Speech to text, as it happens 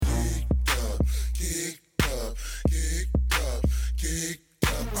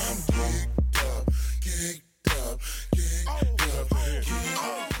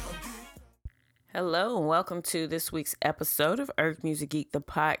Hello and welcome to this week's episode of Irked Music Geek, the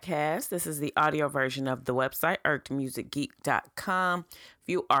podcast. This is the audio version of the website, irkedmusicgeek.com. If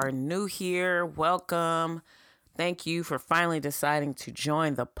you are new here, welcome. Thank you for finally deciding to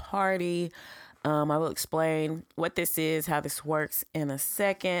join the party. I will explain what this is, how this works in a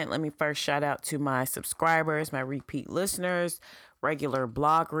second. Let me first shout out to my subscribers, my repeat listeners, regular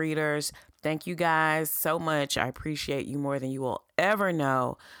blog readers. Thank you guys so much. I appreciate you more than you will ever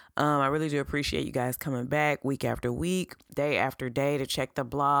know. I really do appreciate you guys coming back week after week, day after day to check the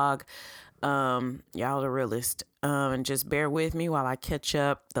blog. Y'all the realest. And just bear with me while I catch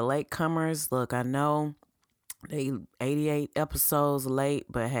up. The latecomers, look, I know they 88 episodes late,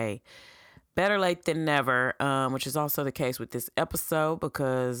 but hey, better late than never, which is also the case with this episode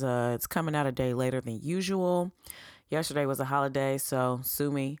because it's coming out a day later than usual. Yesterday was a holiday, so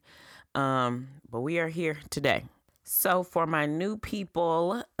sue me. But we are here today. So for my new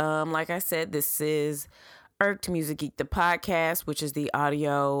people, like I said, this is Irked Music Geek, the podcast, which is the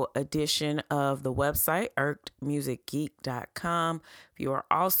audio edition of the website, irkedmusicgeek.com. If you are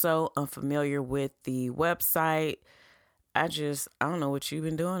also unfamiliar with the website, I don't know what you've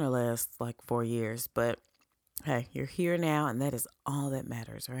been doing the last 4 years, but hey, you're here now and that is all that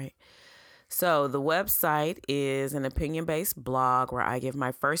matters, right? So the website is an opinion-based blog where I give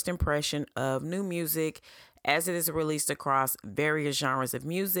my first impression of new music as it is released across various genres of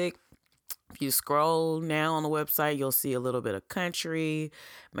music. If you scroll now on the website, you'll see a little bit of country,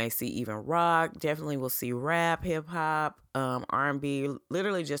 may see even rock, definitely will see rap, hip hop, R&B,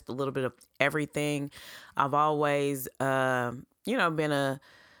 literally just a little bit of everything. I've always, been a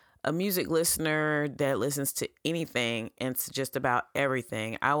music listener that listens to anything and to just about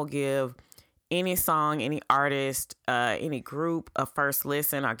everything. I will give any song, any artist, any group a first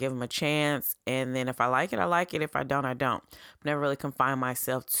listen. I'll give them a chance. And then if I like it, I like it. If I don't, I don't. I've never really confined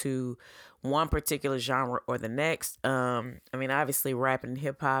myself to one particular genre or the next. Obviously rap and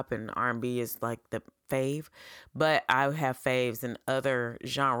hip hop and R&B is like the fave, but I have faves in other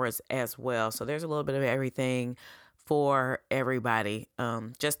genres as well. So there's a little bit of everything for everybody,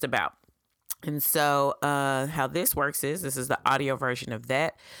 just about. And so how this works is this is the audio version of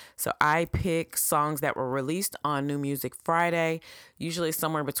that. So I pick songs that were released on New Music Friday, usually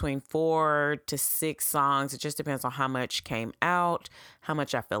somewhere between 4 to 6 songs. It just depends on how much came out, how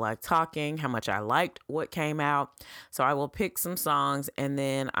much I feel like talking, how much I liked what came out. So I will pick some songs and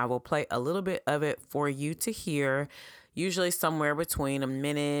then I will play a little bit of it for you to hear. Usually somewhere between a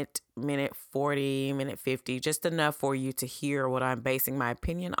minute 40, minute 50, just enough for you to hear what I'm basing my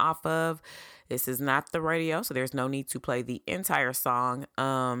opinion off of. This is not the radio, so there's no need to play the entire song.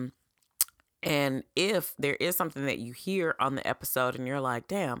 And if there is something that you hear on the episode and you're like,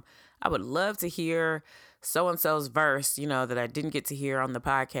 damn, I would love to hear so-and-so's verse, that I didn't get to hear on the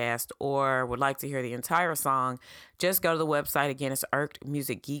podcast or would like to hear the entire song, just go to the website. Again, it's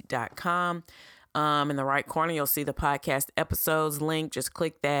irkedmusicgeek.com. In the right corner, you'll see the podcast episodes link. Just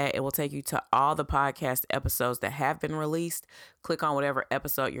click that. It will take you to all the podcast episodes that have been released. Click on whatever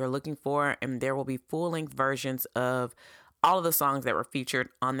episode you're looking for, and there will be full-length versions of all of the songs that were featured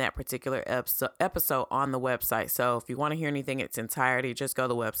on that particular episode on the website. So if you want to hear anything in its entirety, just go to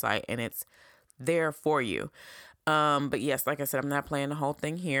the website, and it's there for you. But yes, like I said, I'm not playing the whole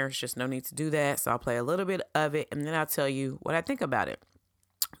thing here. It's just no need to do that. So I'll play a little bit of it, and then I'll tell you what I think about it.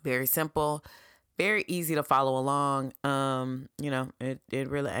 Very simple. Very easy to follow along. It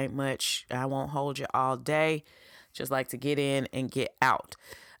really ain't much. I won't hold you all day. Just like to get in and get out.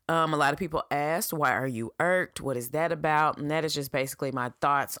 A lot of people asked, why are you irked? What is that about? And that is just basically my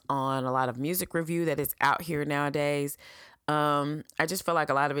thoughts on a lot of music review that is out here nowadays. I just feel like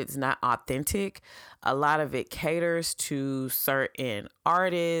a lot of it is not authentic. A lot of it caters to certain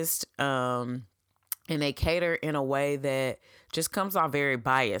artists. And they cater in a way that just comes off very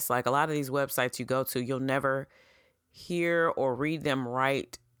biased. Like a lot of these websites you go to, you'll never hear or read them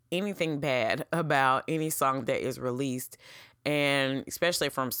write anything bad about any song that is released, and especially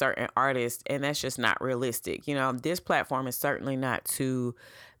from certain artists, and that's just not realistic. This platform is certainly not to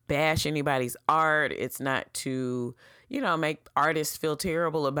bash anybody's art. It's not to, make artists feel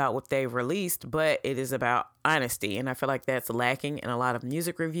terrible about what they've released, but it is about honesty. And I feel like that's lacking in a lot of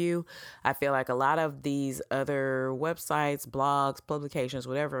music review. I feel like a lot of these other websites, blogs, publications,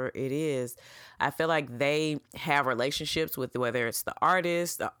 whatever it is, I feel like they have relationships with whether it's the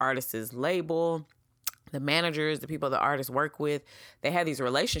artist's label, the managers, the people the artists work with. They have these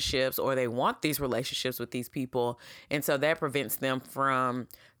relationships, or they want these relationships with these people. And so that prevents them from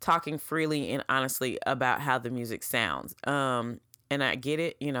talking freely and honestly about how the music sounds. And I get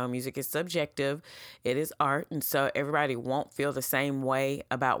it, music is subjective. It is art. And so everybody won't feel the same way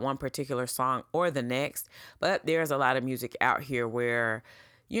about one particular song or the next. But there's a lot of music out here where,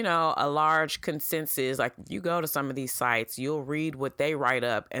 a large consensus, like if you go to some of these sites, you'll read what they write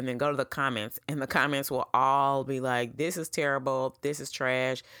up and then go to the comments, and the comments will all be like, this is terrible. This is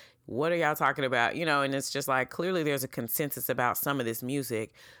trash. What are y'all talking about? And it's just like, clearly there's a consensus about some of this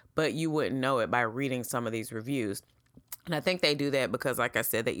music, but you wouldn't know it by reading some of these reviews. And I think they do that because, like I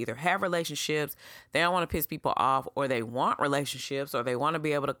said, they either have relationships, they don't want to piss people off, or they want relationships, or they want to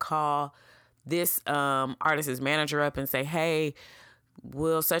be able to call this artist's manager up and say, hey,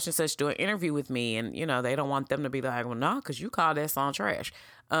 will such and such do an interview with me? And, they don't want them to be like, well, no, because you call that song trash.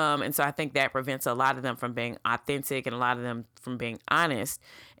 And so I think that prevents a lot of them from being authentic and a lot of them from being honest.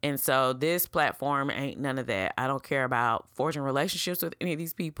 And so this platform ain't none of that. I don't care about forging relationships with any of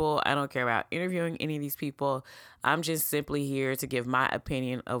these people. I don't care about interviewing any of these people. I'm just simply here to give my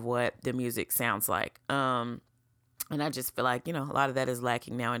opinion of what the music sounds like. And I just feel like, a lot of that is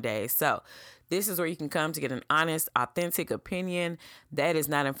lacking nowadays. So this is where you can come to get an honest, authentic opinion that is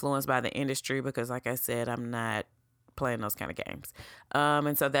not influenced by the industry because, like I said, I'm not playing those kind of games.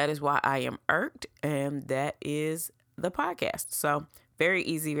 And so that is why I am irked, and that is the podcast. So very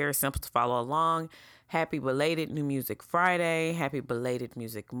easy, very simple to follow along. Happy belated New Music Friday. Happy belated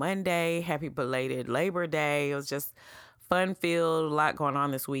Music Monday. Happy belated Labor Day. It was just fun-filled, a lot going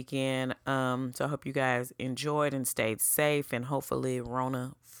on this weekend. So I hope you guys enjoyed and stayed safe and hopefully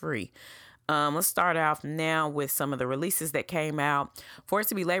Rona-free. Let's start off now with some of the releases that came out. For it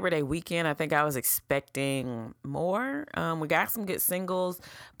to be Labor Day weekend, I think I was expecting more. We got some good singles,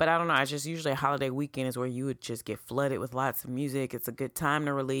 but I don't know. It's just usually a holiday weekend is where you would just get flooded with lots of music. It's a good time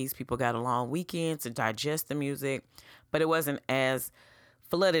to release. People got a long weekend to digest the music, but it wasn't as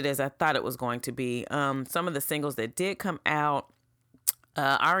flooded as I thought it was going to be. Some of the singles that did come out,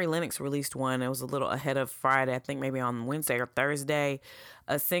 Ari Lennox released one. It was a little ahead of Friday, I think maybe on Wednesday or Thursday.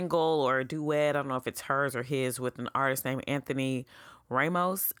 A single or a duet, I don't know if it's hers or his, with an artist named Anthony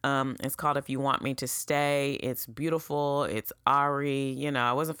Ramos. It's called If You Want Me to Stay. It's beautiful. It's Ari.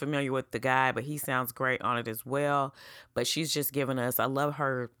 I wasn't familiar with the guy, but he sounds great on it as well. But she's just giving us, I love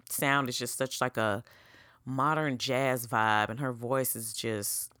her sound. It's just such like a modern jazz vibe, and her voice is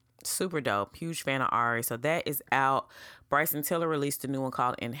just super dope. Huge fan of Ari. So that is out. Bryson Tiller released a new one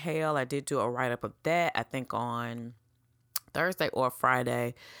called Inhale. I did do a write-up of that, I think on Thursday or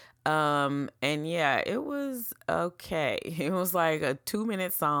Friday. And yeah, it was okay. It was like a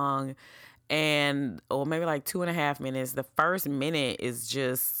 2-minute song, or maybe like 2.5 minutes. The first minute is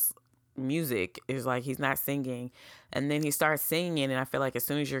just music. It's like he's not singing, and then he starts singing, and I feel like as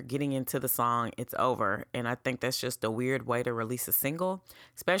soon as you're getting into the song, it's over. And I think that's just a weird way to release a single,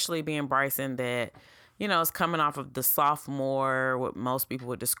 especially being Bryson, that is coming off of the sophomore, what most people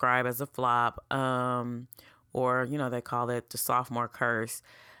would describe as a flop, or they call it the sophomore curse.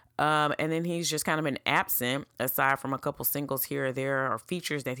 And then he's just kind of been absent aside from a couple singles here or there or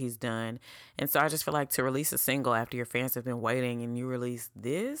features that he's done. And so I just feel like to release a single after your fans have been waiting and you release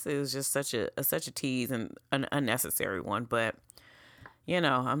this, it was just such a tease and an unnecessary one. But,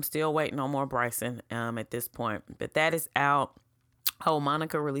 I'm still waiting on more Bryson at this point. But that is out. Oh,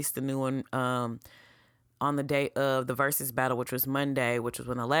 Monica released a new one on the day of the Versus battle, which was Monday, which was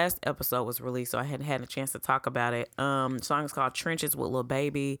when the last episode was released, so I hadn't had a chance to talk about it. The song is called Trenches with Lil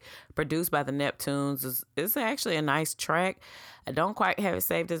Baby, produced by the Neptunes. It's actually a nice track. I don't quite have it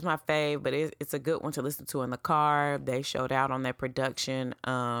saved as my fave, but it's a good one to listen to in the car. They showed out on that production.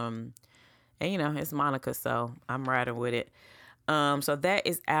 And, it's Monica, so I'm riding with it. So that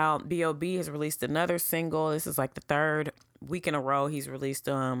is out. B.O.B. has released another single. This is like the third week in a row he's released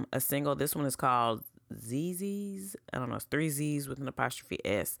a single. This one is called ZZs. I don't know. It's 3 Z's with an apostrophe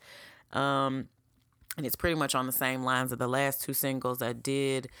S. And it's pretty much on the same lines of the last 2 singles. I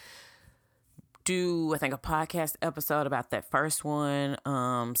did do, I think, a podcast episode about that first one,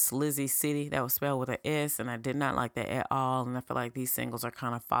 Slizzy City. That was spelled with an S, and I did not like that at all. And I feel like these singles are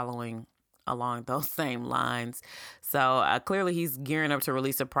kind of following along those same lines. So clearly he's gearing up to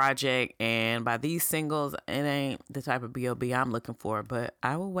release a project, and by these singles, it ain't the type of B.O.B. I'm looking for, but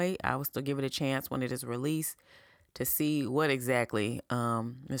I will wait. I will still give it a chance when it is released to see what exactly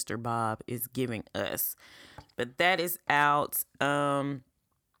Mr. Bob is giving us. But that is out.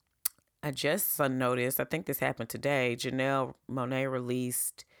 I just noticed, I think this happened today, Janelle Monáe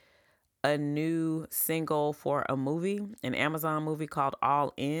released a new single for a movie, an Amazon movie called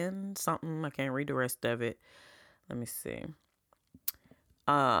All In something. I can't read the rest of it. Let me see.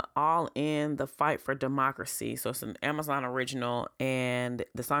 All In, The Fight for Democracy. So it's an Amazon original, and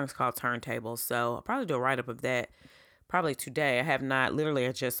the song is called Turntable. So I'll probably do a write-up of that probably today.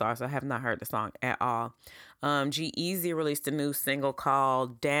 I just saw it, so I have not heard the song at all. G-Eazy released a new single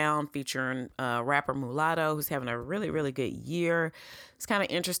called Down featuring rapper Mulatto, who's having a really, really good year. It's kind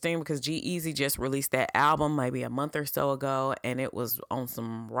of interesting because G-Eazy just released that album maybe a month or so ago, and it was on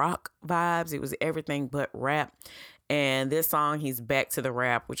some rock vibes. It was everything but rap. And this song, he's back to the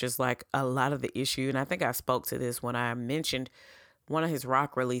rap, which is like a lot of the issue. And I think I spoke to this when I mentioned one of his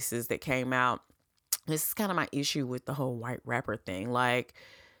rock releases that came out. This is kind of my issue with the whole white rapper thing. Like,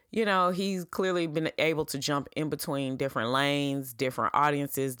 he's clearly been able to jump in between different lanes, different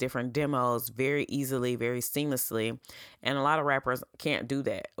audiences, different demos very easily, very seamlessly. And a lot of rappers can't do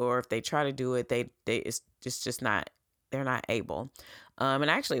that. Or if they try to do it, it's just not, they're not able. And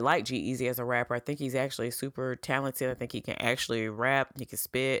I actually like G-Eazy as a rapper. I think he's actually super talented. I think he can actually rap. He can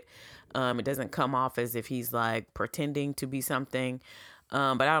spit. It doesn't come off as if he's like pretending to be something.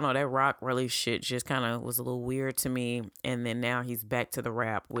 But I don't know, that rock really shit just kind of was a little weird to me. And then now he's back to the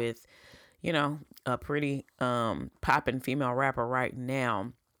rap with, a pretty popping female rapper right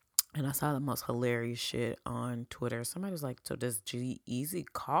now. And I saw the most hilarious shit on Twitter. Somebody was like, so does G-Eazy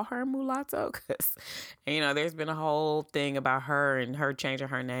call her Mulatto? Because, there's been a whole thing about her and her changing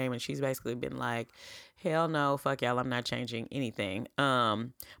her name. And she's basically been like, hell no, fuck y'all, I'm not changing anything.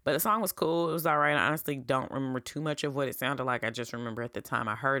 But the song was cool. It was all right. I honestly don't remember too much of what it sounded like. I just remember at the time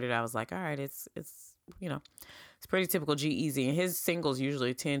I heard it, I was like, all right, it's pretty typical G-Eazy. And his singles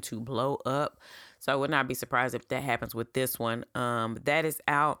usually tend to blow up. So I would not be surprised if that happens with this one. That is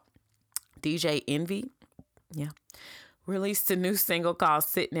out. DJ Envy, released a new single called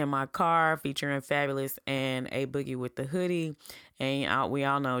Sitting in My Car featuring Fabulous and A Boogie with the Hoodie. And we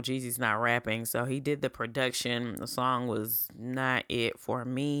all know Jeezy's not rapping, so he did the production. The song was not it for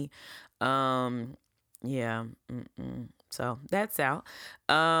me. So that's out.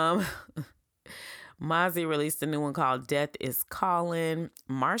 Mozzie released a new one called Death is Calling.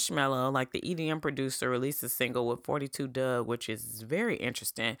 Marshmello, like the EDM producer, released a single with 42 Dugg, which is very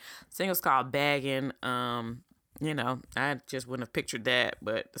interesting. The single's called Baggin'. I just wouldn't have pictured that,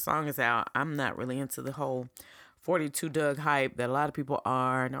 but the song is out. I'm not really into the whole 42 Dugg hype that a lot of people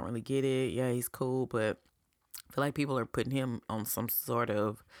are. I don't really get it. Yeah, he's cool, but I feel like people are putting him on some sort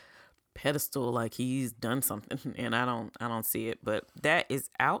of pedestal like he's done something, and I don't see it. But that is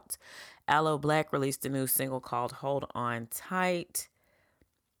out. Aloe Black released a new single called Hold On Tight.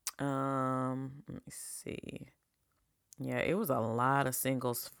 Let me see. Yeah, it was a lot of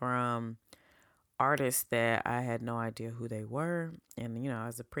singles from artists that I had no idea who they were. And,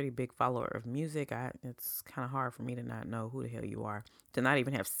 as a pretty big follower of music, it's kind of hard for me to not know who the hell you are, to not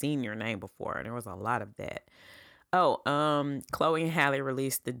even have seen your name before. And there was a lot of that. Chloe and Halle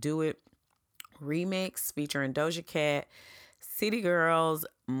released the Do It remix featuring Doja Cat, City Girls,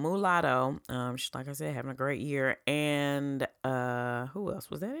 Mulatto. Like I said, having a great year. And who else?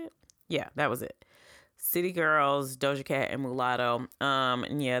 Was that it? Yeah, that was it. City Girls, Doja Cat, and Mulatto.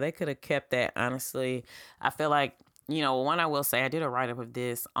 And yeah, they could have kept that, honestly. I feel like, one I will say, I did a write-up of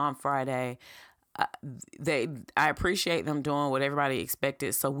this on Friday. I appreciate them doing what everybody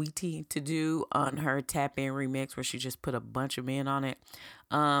expected Saweetie to do on her Tap In remix, where she just put a bunch of men on it.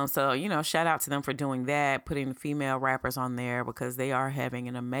 So shout out to them for doing that, putting female rappers on there, because they are having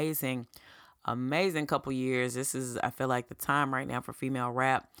an amazing couple years. This is, I feel like, the time right now for female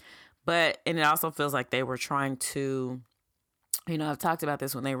rap. And it also feels like they were trying to, I've talked about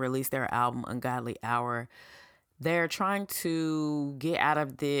this when they released their album Ungodly Hour. They're trying to get out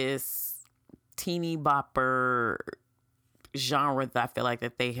of this teeny bopper genre that I feel like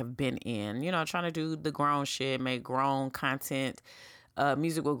that they have been in, trying to do the grown shit, make grown content,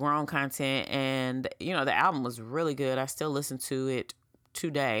 music with grown content. And, the album was really good. I still listen to it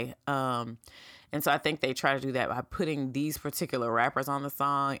today. And so I think they try to do that by putting these particular rappers on the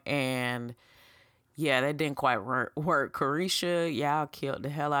song. And yeah, that didn't quite work. Carisha, y'all killed the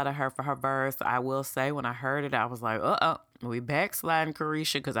hell out of her for her verse. I will say, when I heard it, I was like, we backsliding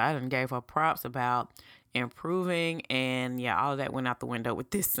Carisha, because I done gave her props about improving, and yeah, all of that went out the window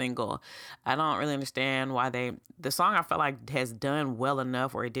with this single. I don't really understand why the song, I felt like, has done well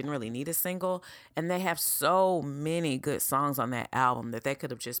enough where it didn't really need a single, and they have so many good songs on that album that they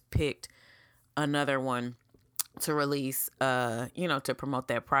could have just picked another one to release, to promote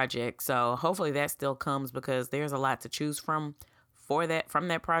that project. So hopefully that still comes, because there's a lot to choose from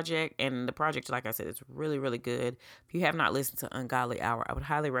that project. And the project, like I said, is really, really good. If you have not listened to Ungodly Hour, I would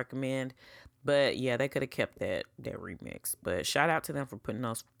highly recommend. But yeah, they could have kept that remix. But shout out to them for putting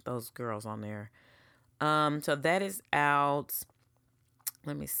those girls on there. So that is out.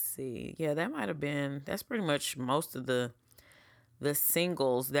 Let me see. Yeah, that's pretty much most of the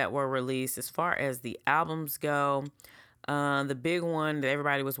singles that were released. As far as the albums go, The big one that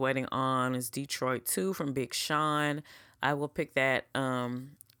everybody was waiting on is Detroit 2 from Big Sean. I will pick that.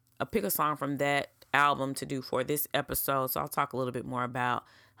 I'll pick a song from that album to do for this episode. So I'll talk a little bit more about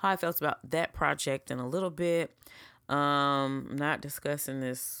how I felt about that project in a little bit. Not discussing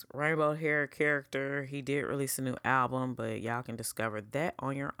this rainbow hair character. He did release a new album, but y'all can discover that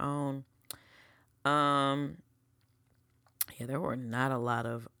on your own. Yeah, there were not a lot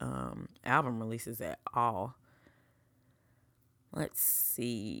of album releases at all. Let's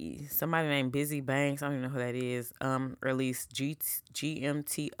see. Somebody named Busy Banks, I don't even know who that is, released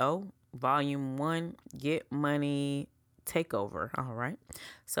GMTO Volume 1, Get Money Takeover. All right.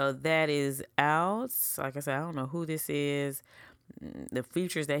 So that is out. Like I said, I don't know who this is. The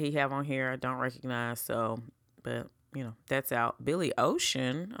features that he have on here, I don't recognize. So, but, that's out. Billy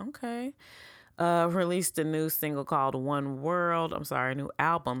Ocean, okay. Released a new single called One World. I'm sorry, a new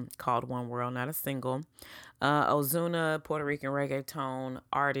album called One World, not a single. Ozuna, Puerto Rican reggaeton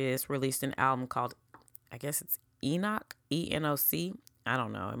artist, released an album called, I guess it's Enoch, ENOC. I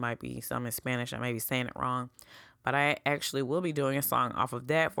don't know. It might be some in Spanish. I may be saying it wrong. But I actually will be doing a song off of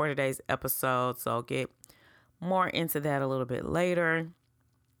that for today's episode. So I'll get more into that a little bit later.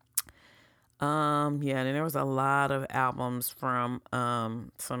 Yeah, and there was a lot of albums from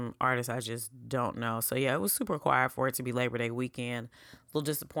some artists I just don't know. So yeah, it was super quiet for it to be Labor Day weekend. A little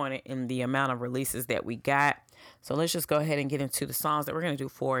disappointed in the amount of releases that we got. So let's just go ahead and get into the songs that we're going to do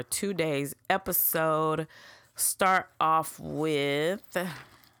for today's episode. Start off with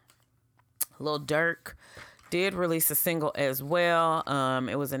Lil Durk. Did release a single as well.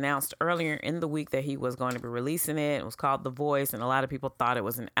 It was announced earlier in the week that he was going to be releasing it. It was called The Voice, and a lot of people thought it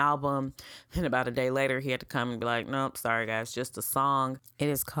was an album. Then about a day later, he had to come and be like, nope, sorry guys, just a song. It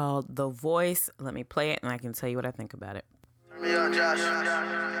is called The Voice. Let me play it, and I can tell you what I think about it. Turn me on, Josh.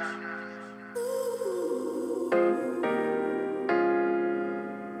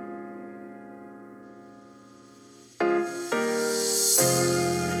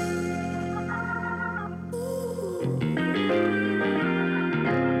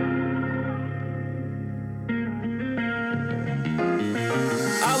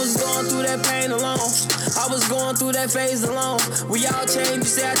 I was going through that phase alone. We all changed,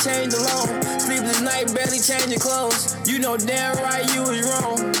 you say I changed alone. Sleepless night, barely changing clothes. You know damn right you was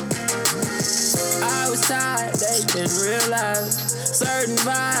wrong. I was tired, they didn't realize. Certain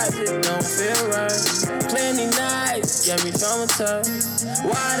vibes, it don't feel right. Plenty nights, get me traumatized.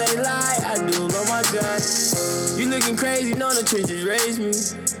 Why they lie, I do love my God. You looking crazy, know the trenches raised me.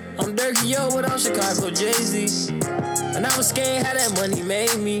 I'm Durky, yo, but I'm Chicago Jay-Z. And I was scared how that money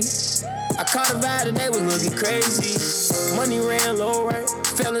made me. I caught a vibe and they was looking crazy. Money ran low, right?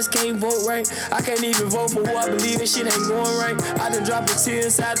 Fellas can't vote right. I can't even vote for who I believe in, shit ain't going right. I done dropped a tear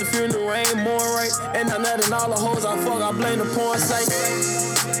inside the funeral, ain't more right. And I'm letting all the hoes I fuck, I blame the porn site.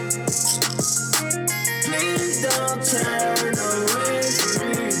 Please don't turn away from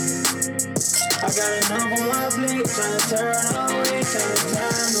me. I got enough on my plate, tryna turn away, tryna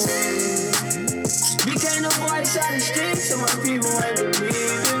turn away. Became the voice out the streets, so my people ain't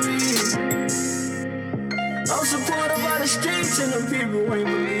believing me. I'm supported by the streets and the people ain't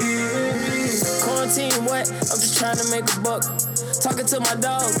believing me. Quarantine what? I'm just trying to make a buck. Talking to my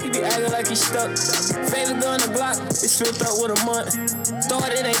dog, he be acting like he stuck. Favorite gun the block, it's filled up with a month. Throw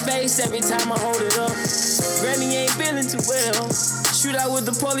it in their face every time I hold it up. Granny ain't feeling too well. Shoot out with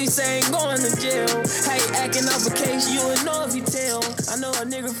the police, ain't going to jail. Hey, acting up a case, you would know if you tell. I know a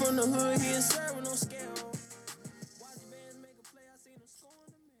nigga from the hood, he ain't serving no scale. Watch bands make a play, I seen him scoring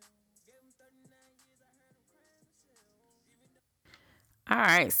the mill. Gave him 39 years, I heard him crying himself. All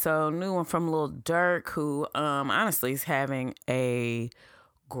right, so new one from Lil Durk, who honestly is having a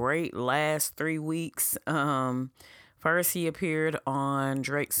great last 3 weeks. First, he appeared on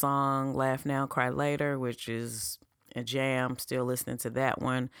Drake's song "Laugh Now, Cry Later," which is a jam. Still listening to that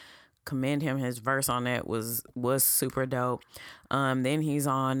one. Commend him. His verse on that was super dope. Then he's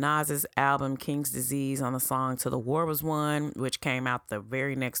on Nas's album King's Disease on the song "Till the War Was Won," which came out the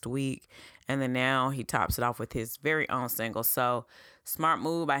very next week. And then now he tops it off with his very own single. So smart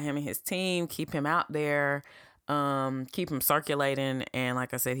move by him and his team. Keep him out there. Keep him circulating. And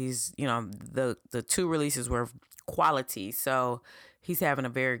like I said, he's, the 2 releases were quality. So he's having a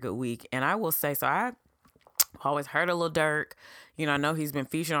very good week. And I will say, so I always heard of Lil Durk. I know he's been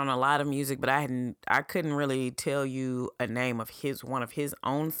featured on a lot of music, but I couldn't really tell you a name of one of his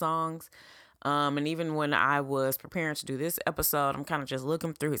own songs. And even when I was preparing to do this episode, I'm kind of just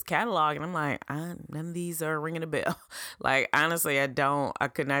looking through his catalog and I'm like, none of these are ringing a bell. Like, honestly, I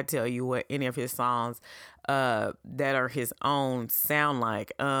could not tell you what any of his songs that are his own sound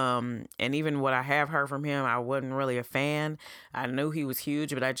like. And even what I have heard from him, I wasn't really a fan. I knew he was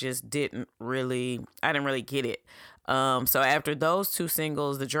huge, but I didn't really get it. So after those two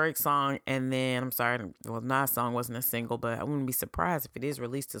singles, the Drake song, and then, I'm sorry, well, Nas song wasn't a single, but I wouldn't be surprised if it is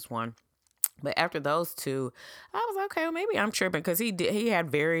released as one. But after those two, I was like, okay, well, maybe I'm tripping, because he had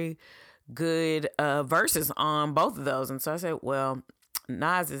very good verses on both of those. And so I said, well,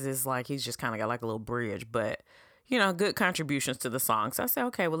 Nas is like, he's just kind of got like a little bridge, but, good contributions to the song. So I said,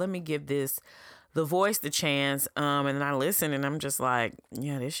 okay, well, let me give The Voice the chance. And then I listened and I'm just like,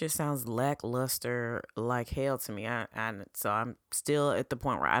 yeah, this shit sounds lackluster like hell to me. So I'm still at the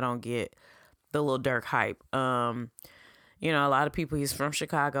point where I don't get the Lil Durk hype. A lot of people, he's from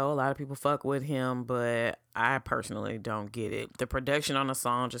Chicago. A lot of people fuck with him, but I personally don't get it. The production on the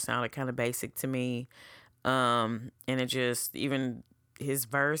song just sounded kind of basic to me. And it just, even his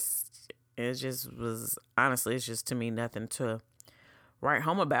verse, it just was, honestly, it's just, to me, nothing to write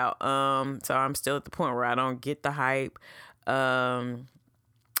home about. So I'm still at the point where I don't get the hype. All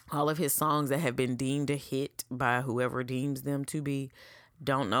of his songs that have been deemed a hit by whoever deems them to be,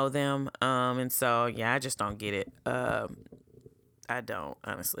 don't know them. And so, yeah, I just don't get it. I don't,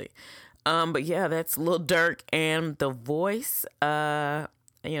 honestly. But yeah, that's Lil Durk and The Voice.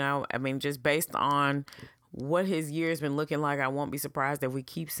 Just based on what his year's been looking like, I won't be surprised if we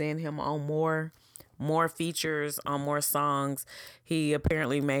keep seeing him on more features, on more songs. He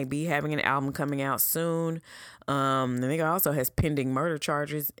apparently may be having an album coming out soon. I think he also has pending murder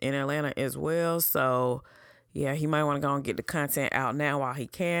charges in Atlanta as well. So yeah, he might want to go and get the content out now while he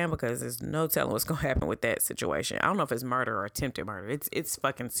can, because there's no telling what's going to happen with that situation. I don't know if it's murder or attempted murder. It's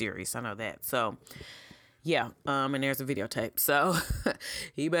fucking serious. I know that. So yeah, and there's a videotape. So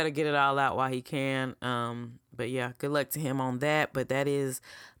he better get it all out while he can. But yeah, good luck to him on that. But that is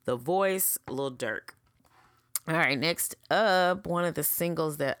The Voice, Lil Durk. All right, next up, one of the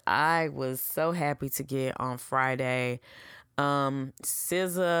singles that I was so happy to get on Friday,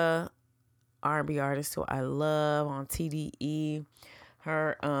 SZA, R&B artist who I love, on TDE.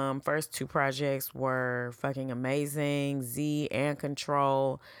 Her first two projects were fucking amazing, Z and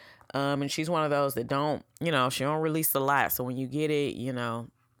Control. And she's one of those that don't, she don't release a lot. So when you get it,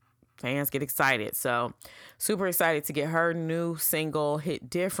 fans get excited. So super excited to get her new single,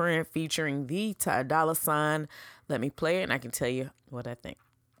 Hit Different, featuring the Ty Dolla $ign. Let me play it and I can tell you what I think.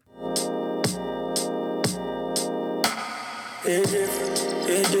 Hit different,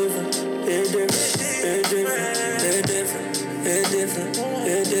 hit different, hit different, hit different, hit different, hit different,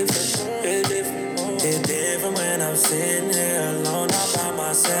 hit different, hit different. Hit different when I'm sitting here alone all by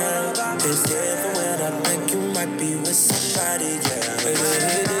myself. It's different when I think you might be with somebody, yeah. Hit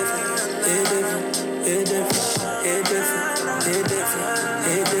different, hit different, hit different, hit different, hit different,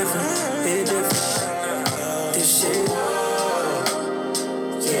 hit different, hit different. This shit,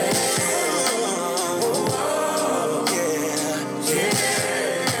 yeah.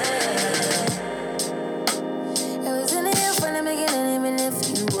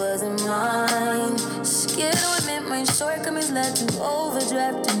 Shortcomings led to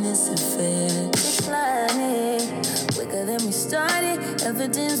overdraft in this affair. Declining quicker than we started.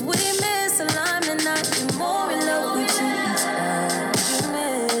 Evidence we misalignment, not be more in love with you each time.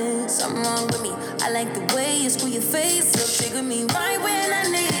 Something wrong with me. I like the way you screw your face up, trigger me right when I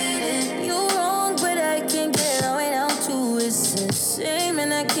need it. You're wrong, but I can't get all without you. It's a shame,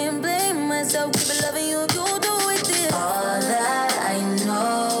 and I can't blame myself. Keep it loving you, you do it this. All that I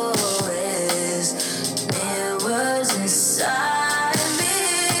know inside me,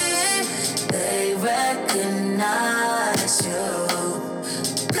 they recognize you.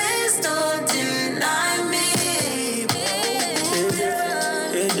 Please don't deny me.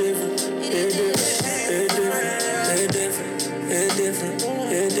 It's different, it's different, it's different, it's different, it's different,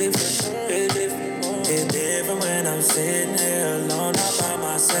 it's different. It's different when I'm sitting here alone all by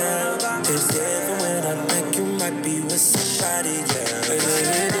myself. It's different when I think you might be with somebody, yeah. It's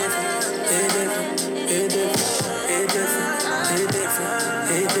different, it's different, it's different. It different, it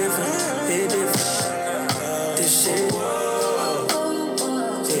different, it different, it different. This shit,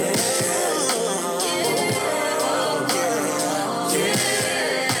 yeah.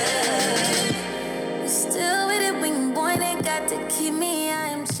 Still with it when you boy, they got to keep me, I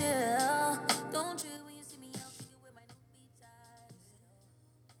am chill. Don't you when you see me out with my new beach eyes.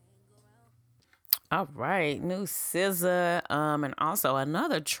 All right, new SZA, and also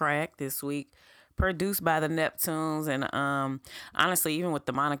another track this week produced by the Neptunes. And honestly, even with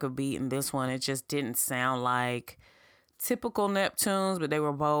the Monica beat in this one, it just didn't sound like typical Neptunes, but they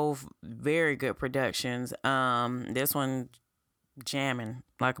were both very good productions. This one jamming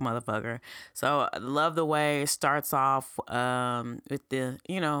like a motherfucker. So I love the way it starts off with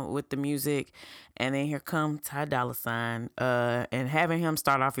the music, and then here comes Ty Dolla $ign. And having him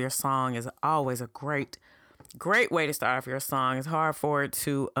start off your song is always a great way to start off your song. It's hard for it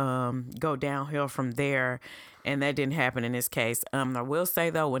to go downhill from there, and that didn't happen in this case. I will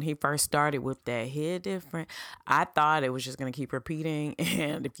say though, when he first started with that hit different, I thought it was just gonna keep repeating.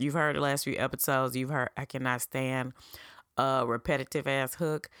 And if you've heard the last few episodes, you've heard I cannot stand a repetitive ass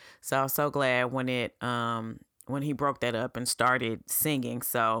hook. So I'm so glad when he broke that up and started singing.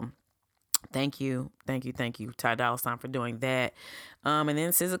 So thank you, Ty Dolla $ign, for doing that. And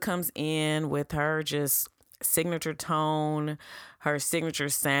then SZA comes in with her just signature tone, her signature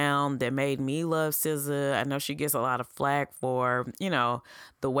sound that made me love SZA. I know she gets a lot of flack for,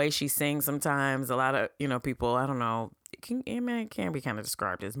 the way she sings sometimes. A lot of, people, I don't know, it can be kind of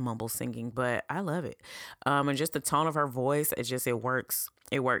described as mumble singing, but I love it. And just the tone of her voice, it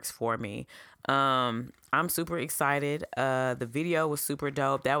works for me. I'm super excited. The video was super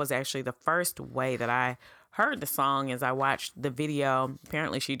dope. That was actually the first way that I heard the song as I watched the video.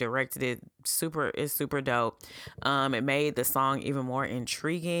 Apparently she directed it. It's super dope. It made the song even more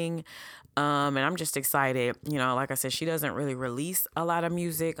intriguing. And I'm just excited. Like I said, she doesn't really release a lot of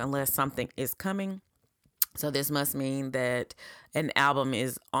music unless something is coming. So this must mean that an album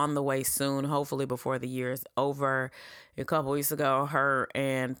is on the way soon, hopefully before the year is over. A couple weeks ago, her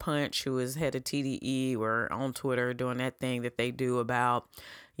and Punch, who is head of TDE, were on Twitter doing that thing that they do about,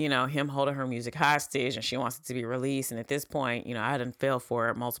 him holding her music hostage, and she wants it to be released. And at this point, I done fell for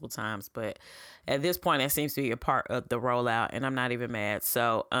it multiple times, but at this point, that seems to be a part of the rollout, and I'm not even mad.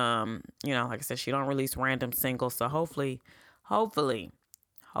 So, like I said, she don't release random singles. So hopefully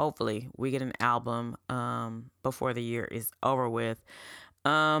we get an album before the year is over with.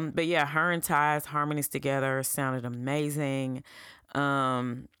 But yeah, her and Ty's harmonies together sounded amazing.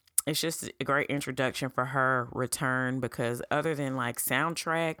 It's just a great introduction for her return, because other than like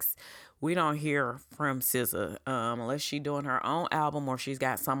soundtracks, we don't hear from SZA unless she's doing her own album or she's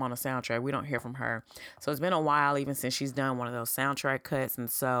got some on a soundtrack. We don't hear from her. So it's been a while even since she's done one of those soundtrack cuts. And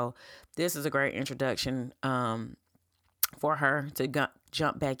so this is a great introduction for her to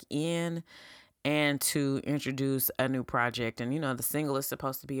jump back in and to introduce a new project. And, the single is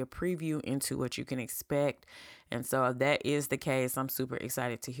supposed to be a preview into what you can expect. And so if that is the case, I'm super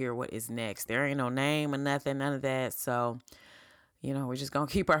excited to hear what is next. There ain't no name or nothing, none of that. So, we're just going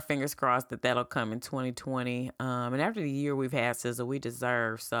to keep our fingers crossed that that'll come in 2020. And after the year we've had SZA, we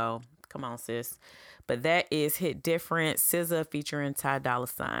deserve. So come on, sis. But that is Hit Different, SZA featuring Ty Dolla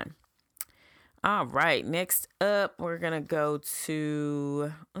 $ign. All right, next up, we're going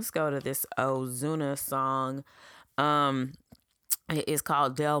to let's go to this Ozuna song. It is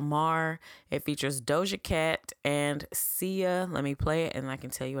called Del Mar. It features Doja Cat and Sia. Let me play it, and I can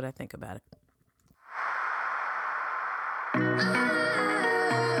tell you what I think about it.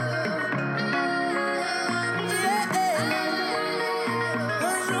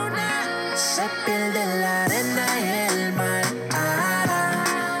 Se pierde la arena y el mar.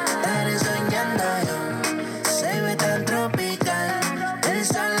 Estaré soñando yo. Se ve tan tropical. El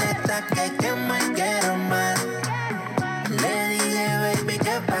sol está que quema y quiero más. Le dije, baby,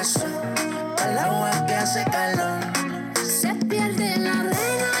 ¿qué pasó? Al agua que hace calor. Se pierde la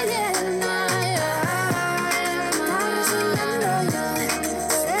arena y el mar. Estaré soñando yo.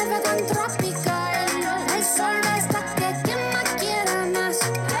 Se ve tan tropical. El sol está que quema y quiero más.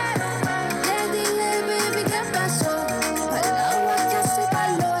 Le dije, baby, ¿qué pasó? Al agua que hace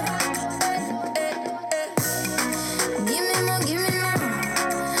calor. Give me more.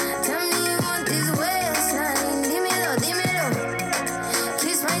 Tell me you want this waistline. Dímelo.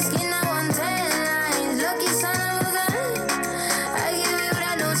 Kiss my skin, I want 10 lines. Lucky son of a gun. I give you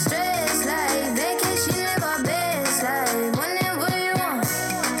that no stress. Like vacation, never best. Like whenever you want.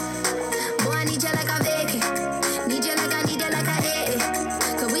 Boy, I need you like a vacay. Need you like I hate it.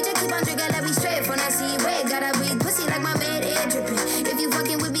 Cause we just keep on drinking like we straight from that sea red. Got a big pussy like my bed air dripping. If you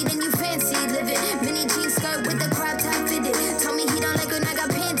fucking with me, then you fancy living. Mini jean skirt with the crop top fitted. Told me he don't like when I got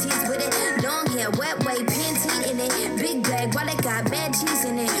panties with it. Long hair, wet white, panty in it. Big bag, wallet got bad cheese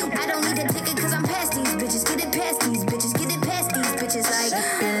in it. I don't need a ticket cause I'm past these bitches. Get it past these bitches. Get it past these bitches. Se Like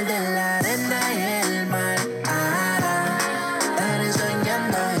pierde la arena y el mar. Estaré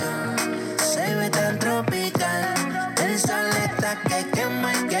soñando yo. Se ve tan tropical. El sol está que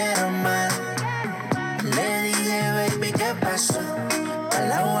quema y quiero más. Le dije, baby, ¿qué pasó?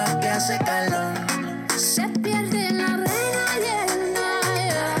 Al agua que hace calor.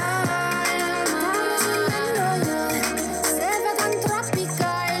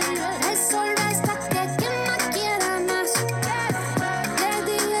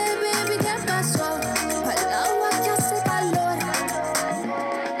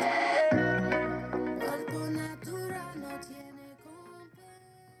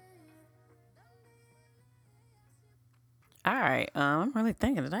 right. I'm really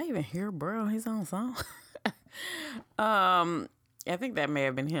thinking, did I even hear Bro his own song? I think that may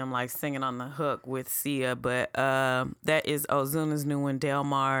have been him like singing on the hook with Sia, but that is Ozuna's new one, Del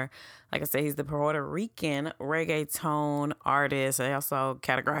Mar. Like I said, he's the Puerto Rican reggaeton artist. I also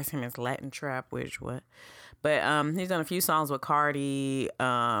categorize him as Latin trap, but he's done a few songs with Cardi.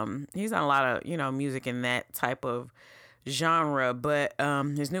 He's done a lot of, music in that type of genre, but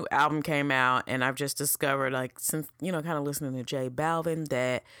his new album came out, and I've just discovered, like, since, kind of listening to J Balvin,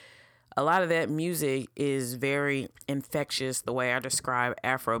 that a lot of that music is very infectious, the way I describe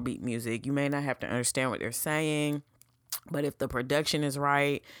Afrobeat music. You may not have to understand what they're saying, but if the production is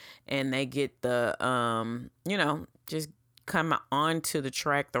right and they get the, just come onto the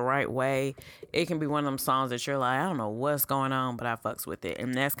track the right way, it can be one of them songs that you're like, I don't know what's going on, but I fucks with it.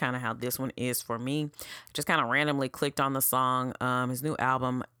 And that's kind of how this one is for me. Just kind of randomly clicked on the song. His new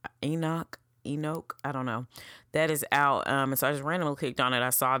album, Enoch, I don't know, that is out. And so I just randomly clicked on it. I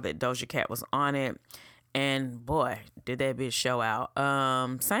saw that Doja Cat was on it, and boy, did that bitch show out.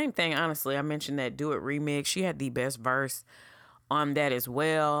 Same thing, honestly. I mentioned that Do It remix. She had the best verse on that as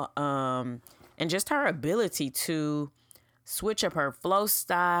well. And just her ability to switch up her flow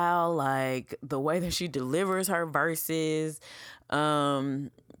style, like the way that she delivers her verses.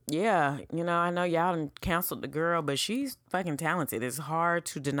 Yeah, I know y'all done canceled the girl, but she's fucking talented. It's hard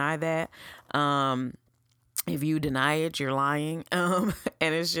to deny that. If you deny it, you're lying. And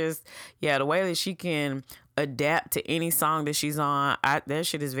it's just, the way that she can adapt to any song that she's on, that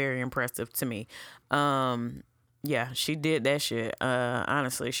shit is very impressive to me. She did that shit.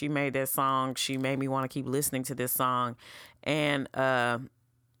 Honestly, she made that song. She made me want to keep listening to this song. And, like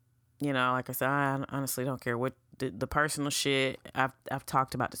I said, I honestly don't care what the personal shit. I've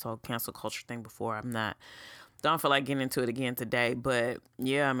talked about this whole cancel culture thing before. Don't feel like getting into it again today. But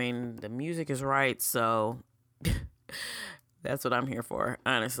yeah, I mean, the music is right. So that's what I'm here for,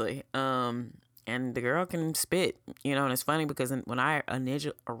 honestly. And the girl can spit, and it's funny because when I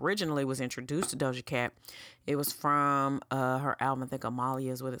originally was introduced to Doja Cat, it was from her album, I think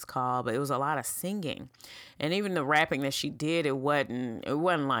Amalia is what it's called, but it was a lot of singing. And even the rapping that she did, it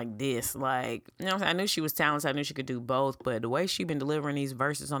wasn't like this. Like, I knew she was talented, I knew she could do both, but the way she's been delivering these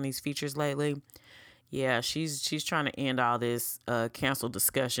verses on these features lately, yeah, she's trying to end all this cancel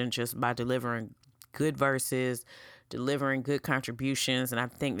discussion just by delivering good verses, delivering good contributions, and I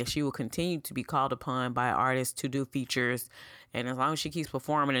think that she will continue to be called upon by artists to do features, and as long as she keeps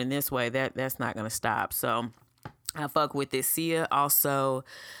performing in this way, that's not going to stop. So I fuck with this. Sia also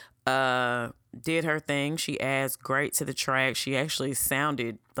did her thing. She adds great to the track. She actually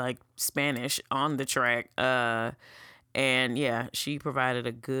sounded like Spanish on the track, and yeah, she provided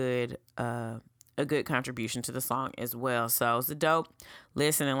a good contribution to the song as well. So it's a dope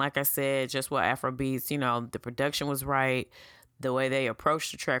listen. And like I said, just what Afrobeats, the production was right. The way they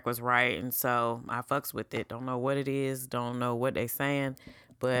approached the track was right. And so I fucks with it. Don't know what it is. Don't know what they saying,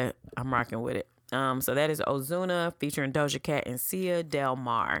 but I'm rocking with it. So that is Ozuna featuring Doja Cat and Sia, Del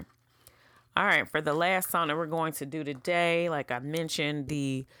Mar. All right. For the last song that we're going to do today, like I mentioned,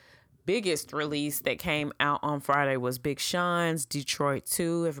 the biggest release that came out on Friday was Big Sean's Detroit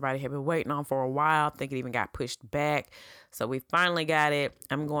 2. Everybody had been waiting on for a while. I think it even got pushed back. So we finally got it.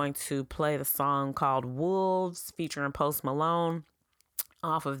 I'm going to play the song called Wolves featuring Post Malone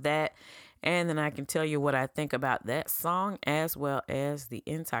off of that. And then I can tell you what I think about that song as well as the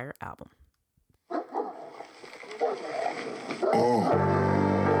entire album.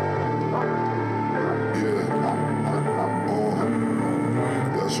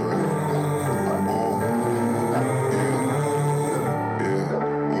 That's right.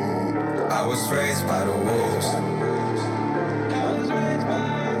 I was raised by the wolves.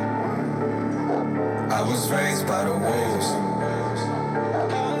 I was raised by the wolves.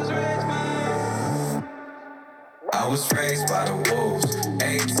 I was raised by the wolves.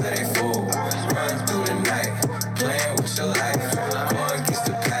 Aim to they fool. Run through the night, playing with your life. Going against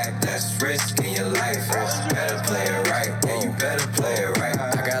the pack, that's risking your life. Better play it right, yeah, you better play it right.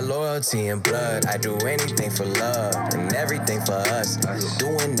 I got loyalty and blood. I do anything for love and everything for us.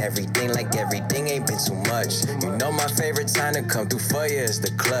 Doing everything like everything ain't been too much. You know my favorite time to come through for you is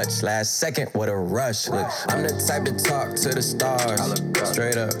the clutch. Last second, what a rush. Look, I'm the type to talk to the stars.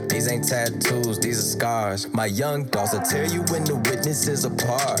 Straight up, these ain't tattoos, these are scars. My young dogs will tell you when the witnesses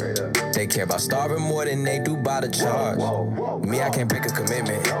apart. They care about starving more than they do by the charge. Me, I can't break a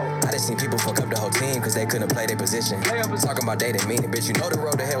commitment. I just seen people fuck up the whole team cause they couldn't play their position. Talking about they didn't mean it, bitch. You know the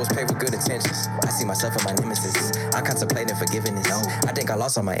road to hell was paved with good intentions. I see myself in my nemesis. I'm contemplating forgiveness. I think I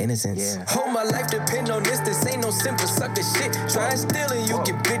lost all my innocence. Whole my life depend on this. This ain't no simple sucker shit. Try and steal and you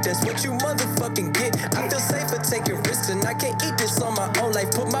get bit. That's what you motherfucking get. I feel safer taking risks and I can't eat this on my own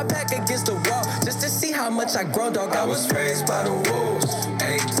life. Put my back against the wall just to see how much I grow, dog. I was raised by the wolves,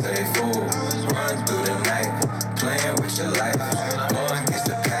 ate till they fool. Run through the night, playing with your life. Going against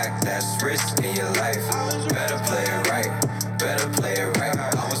the pack, that's risk in your life. Better play it right, better play it right.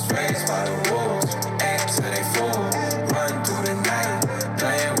 I was raised by the wolves, ate till they fool. Run through the night,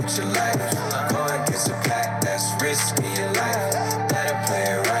 playing with your life. Going against the pack, that's risk in your life. Better play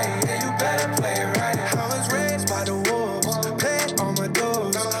it right, yeah, you better play it right. I was raised by the wolves, played on my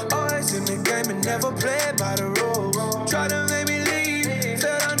doors. Always in the game and never played by the rules. Try to make me leave,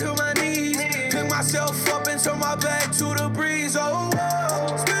 fell down to my knees. Pick myself up and turn my back to the breeze. Oh,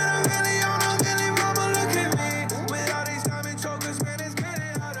 whoa. Spin a million on a million, mama, look at me. With all these diamond chokers, man, it's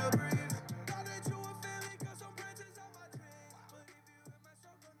getting hard to breathe. Thought that you were family, cause some branches on my tree. But if you in my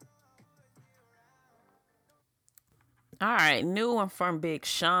circle, no, I'll always be around. All right, new one from Big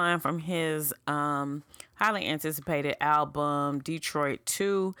Sean from his highly anticipated album Detroit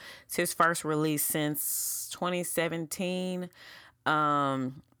 2. It's his first release since 2017.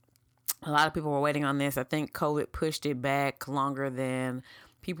 A lot of people were waiting on this. I think COVID pushed it back longer than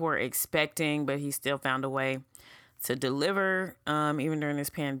people were expecting, but he still found a way to deliver even during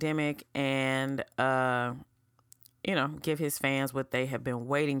this pandemic and give his fans what they have been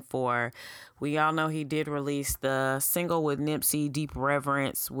waiting for. We all know he did release the single with Nipsey, Deep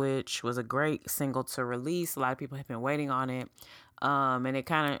Reverence, which was a great single to release. A lot of people have been waiting on it. And it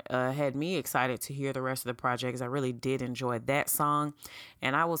kind of had me excited to hear the rest of the project because I really did enjoy that song.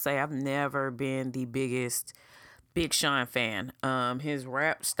 And I will say I've never been the biggest Big Sean fan. His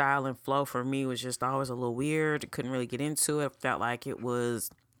rap style and flow for me was just always a little weird. Couldn't really get into it. Felt like it was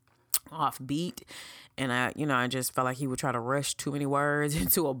offbeat. And I just felt like he would try to rush too many words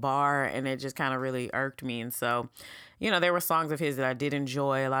into a bar, and it just kind of really irked me. And so, there were songs of his that I did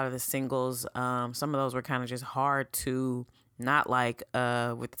enjoy. A lot of the singles, some of those were kind of just hard to not like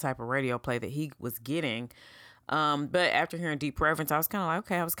with the type of radio play that he was getting. But after hearing Deep Reverence, I was kind of like,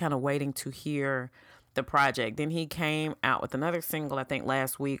 okay, I was kind of waiting to hear the project. Then he came out with another single, I think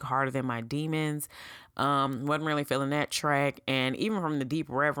last week, Harder Than My Demons. Wasn't really feeling that track. And even from the Deep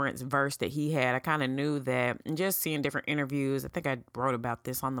Reverence verse that he had, I kind of knew that, and just seeing different interviews, I think I wrote about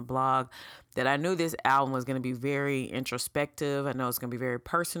this on the blog, that I knew this album was going to be very introspective. I know it's going to be very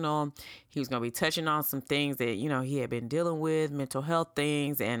personal. He was going to be touching on some things that, he had been dealing with, mental health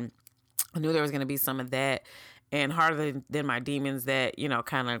things, and I knew there was going to be some of that. And Harder Than My Demons that,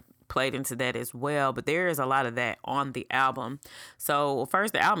 kind of played into that as well, but there is a lot of that on the album. So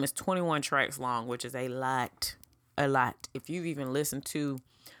first, the album is 21 tracks long, which is a lot. If you've even listened to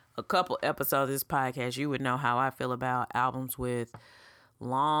a couple episodes of this podcast, you would know how I feel about albums with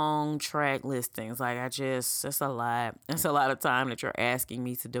long track listings. Like that's a lot. That's a lot of time that you're asking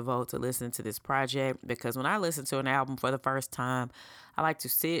me to devote to listen to this project, because when I listen to an album for the first time, I like to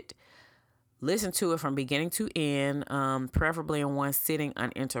listen to it from beginning to end, preferably in one sitting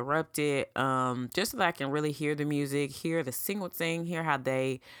uninterrupted, just so that I can really hear the music, hear the sequencing, hear how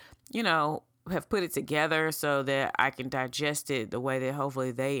they, have put it together so that I can digest it the way that hopefully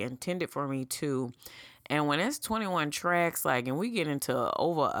they intended for me to. And when it's 21 tracks, and we get into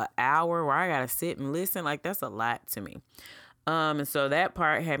over an hour where I got to sit and listen, that's a lot to me. And so that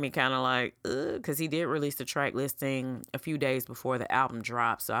part had me kind of like, because he did release the track listing a few days before the album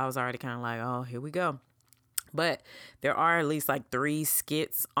dropped. So I was already kind of like, oh, here we go. But there are at least 3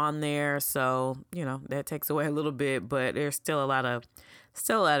 skits on there. So, that takes away a little bit, but there's still a lot of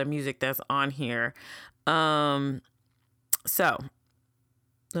music that's on here. So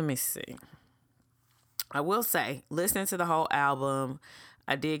let me see. I will say, listening to the whole album,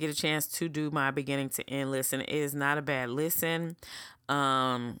 I did get a chance to do my beginning to end listen. It is not a bad listen.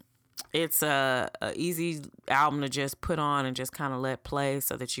 It's a easy album to just put on and just kind of let play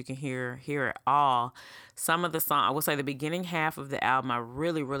so that you can hear it all. Some of the songs, I will say the beginning half of the album, I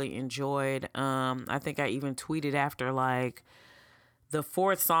really, really enjoyed. I think I even tweeted after the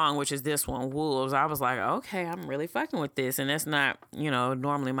 4th song, which is this one, Wolves. I was like, okay, I'm really fucking with this. And that's not,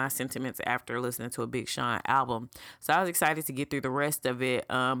 normally my sentiments after listening to a Big Sean album. So I was excited to get through the rest of it.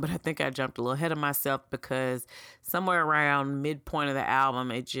 But I think I jumped a little ahead of myself because somewhere around midpoint of the album,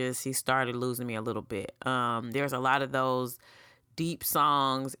 he started losing me a little bit. There's a lot of those deep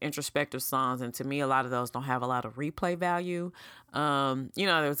songs, introspective songs, and to me, a lot of those don't have a lot of replay value. It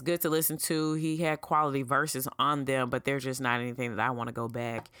was good to listen to. He had quality verses on them, but they're just not anything that I want to go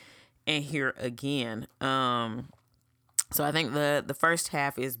back and hear again. So I think the first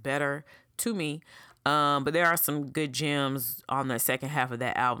half is better to me. But there are some good gems on the second half of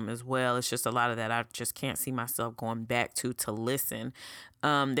that album as well. It's just a lot of that I just can't see myself going back to listen.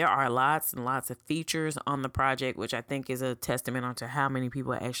 There are lots and lots of features on the project, which I think is a testament onto how many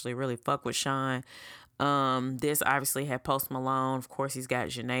people actually really fuck with Sean. This obviously had Post Malone. Of course, he's got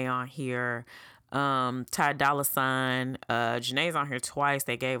Janae on here. Ty Dolla $ign. Janae's on here twice.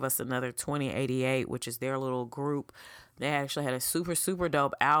 They gave us another 2088, which is their little group. They actually had a super, super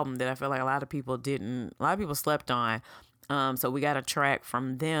dope album that I feel like a lot of people slept on. So we got a track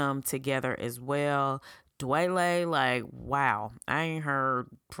from them together as well. Dwele, like, wow. I ain't heard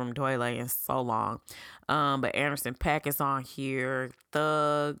from Dwele in so long. But Anderson .Paak is on here.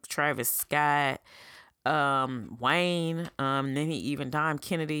 Thug, Travis Scott, Wayne. Then he even, Dom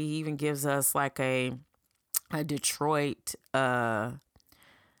Kennedy, he even gives us like a Detroit, let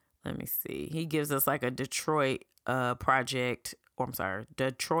me see. He gives us like a Detroit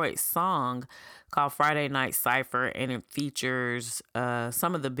Detroit song called Friday Night Cypher, and it features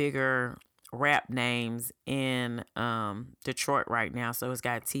some of the bigger rap names in Detroit right now. So it's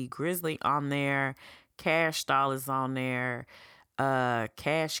got T Grizzly on there, Cash Doll is on there,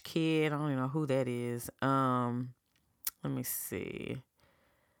 Cash Kid, I don't even know who that is. Let me see.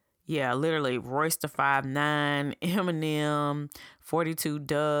 Yeah, literally Royce da 5'9", Eminem, 42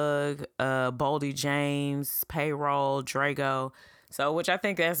 Doug, Boldy James, Payroll, Drago. So, which I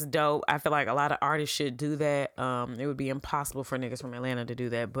think that's dope. I feel like a lot of artists should do that. It would be impossible for niggas from Atlanta to do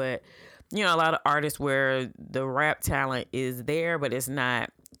that. But, you know, a lot of artists where the rap talent is there, but it's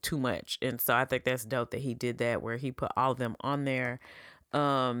not too much. And so I think that's dope that he did that, where he put all of them on there.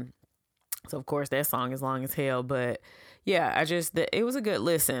 So, of course, that song is long as hell. But, yeah, it was a good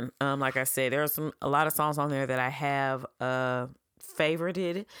listen. Like I said, there are a lot of songs on there that I have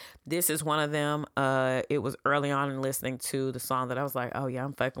favorited. This is one of them. It was early on in listening to the song that I was like, oh, yeah,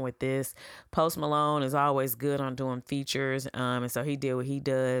 I'm fucking with this. Post Malone is always good on doing features. And so he did what he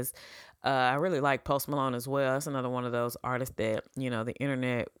does. I really like Post Malone as well. That's another one of those artists that, you know, the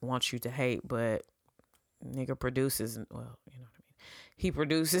internet wants you to hate, but nigga produces, well, you know what I mean. He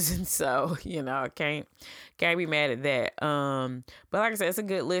produces, and so, you know, can't be mad at that. But like I said, it's a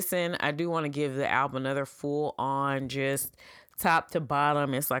good listen. I do want to give the album another full on, just top to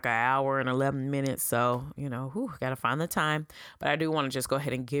bottom. It's like an hour and 11 minutes, so, you know, gotta find the time. But I do want to just go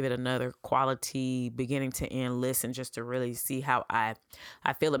ahead and give it another quality beginning to end listen, just to really see how I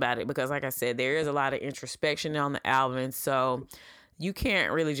feel about it, because like I said, there is a lot of introspection on the album, and so you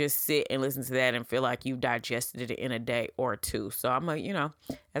can't really just sit and listen to that and feel like you've digested it in a day or two. So I'm you know,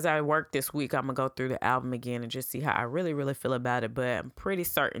 as I work this week, I'm gonna go through the album again and just see how I really, really feel about it. But I'm pretty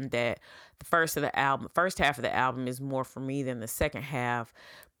certain that the first half of the album is more for me than the second half.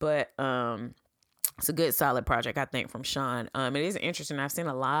 But it's a good, solid project, I think, from Sean. It is interesting. I've seen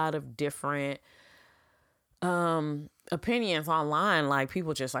a lot of different opinions online, like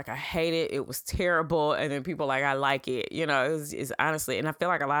people just like, I hate it was terrible, and then people like, I like it, you know. It's honestly, and I feel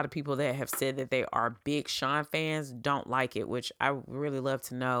like a lot of people that have said that they are big Sean fans don't like it, which I really love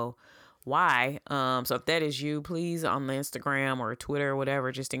to know why. So if that is you, please, on the Instagram or Twitter or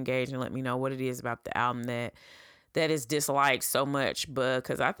whatever, just engage and let me know what it is about the album that is disliked so much.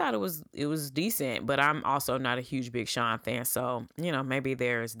 Because I thought it was decent, but I'm also not a huge big Sean fan, so, you know, maybe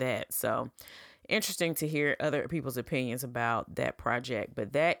there's that. So interesting to hear other people's opinions about that project.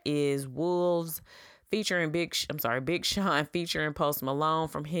 But that is Wolves featuring Big Sean featuring Post Malone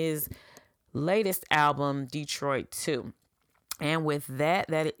from his latest album, Detroit 2. And with that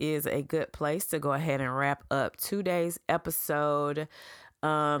is a good place to go ahead and wrap up today's episode.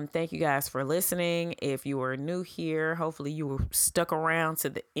 Thank you guys for listening. If you are new here, hopefully you were stuck around to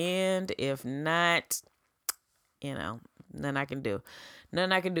the end. If not, you know, nothing I can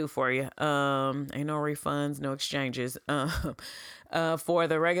do for you. Ain't no refunds, no exchanges. For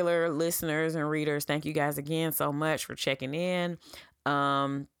the regular listeners and readers, thank you guys again so much for checking in.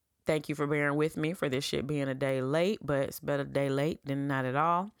 Thank you for bearing with me for this shit being a day late, but it's better a day late than not at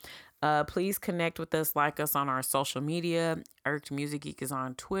all. Please connect with us, like us on our social media. Irked Music Geek is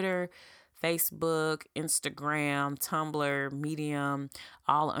on Twitter, Facebook, Instagram, Tumblr, Medium,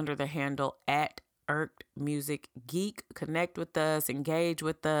 all under the handle at Irked Music Geek. Connect with us, engage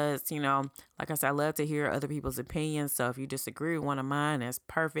with us. You know, like I said, I love to hear other people's opinions. So if you disagree with one of mine, that's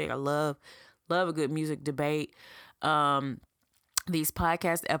perfect. I love a good music debate. These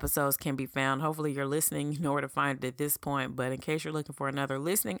podcast episodes can be found. Hopefully you're listening, you know where to find it at this point. But in case you're looking for another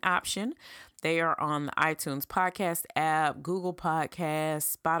listening option, they are on the iTunes podcast app, Google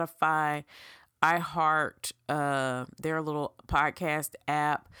Podcasts, Spotify, iHeart, their little podcast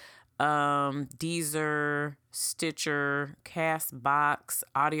app, Deezer, Stitcher, Castbox,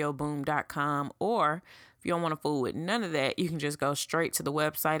 audioboom.com, or if you don't want to fool with none of that, you can just go straight to the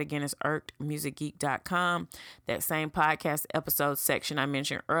website. Again, it's irkedmusicgeek.com. That same podcast episode section I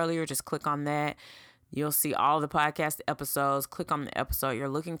mentioned earlier, just click on that. You'll see all the podcast episodes. Click on the episode you're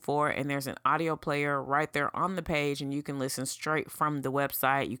looking for, and there's an audio player right there on the page, and you can listen straight from the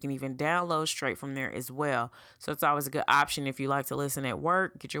website. You can even download straight from there as well. So it's always a good option if you like to listen at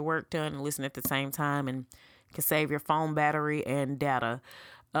work, get your work done, and listen at the same time, and can save your phone battery and data.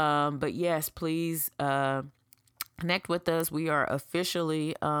 But yes, please connect with us. We are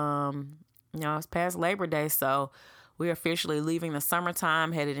officially, it's past Labor Day, so we're officially leaving the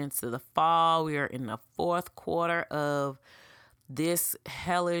summertime, headed into the fall. We are in the fourth quarter of this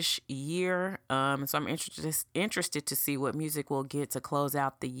hellish year. So I'm interested to see what music we'll get to close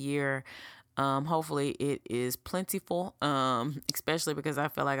out the year. Hopefully it is plentiful, especially because I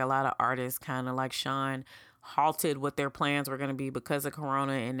feel like a lot of artists, kind of like Sean, halted what their plans were going to be because of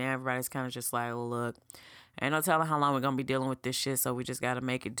Corona, and now everybody's kind of just like, look, ain't no telling how long we're going to be dealing with this shit, so we just got to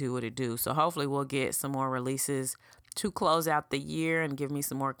make it do what it do. So hopefully we'll get some more releases to close out the year and give me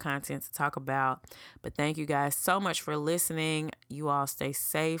some more content to talk about. But thank you guys so much for listening. You all stay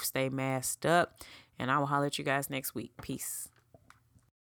safe, stay masked up, and I will holler at you guys next week. Peace.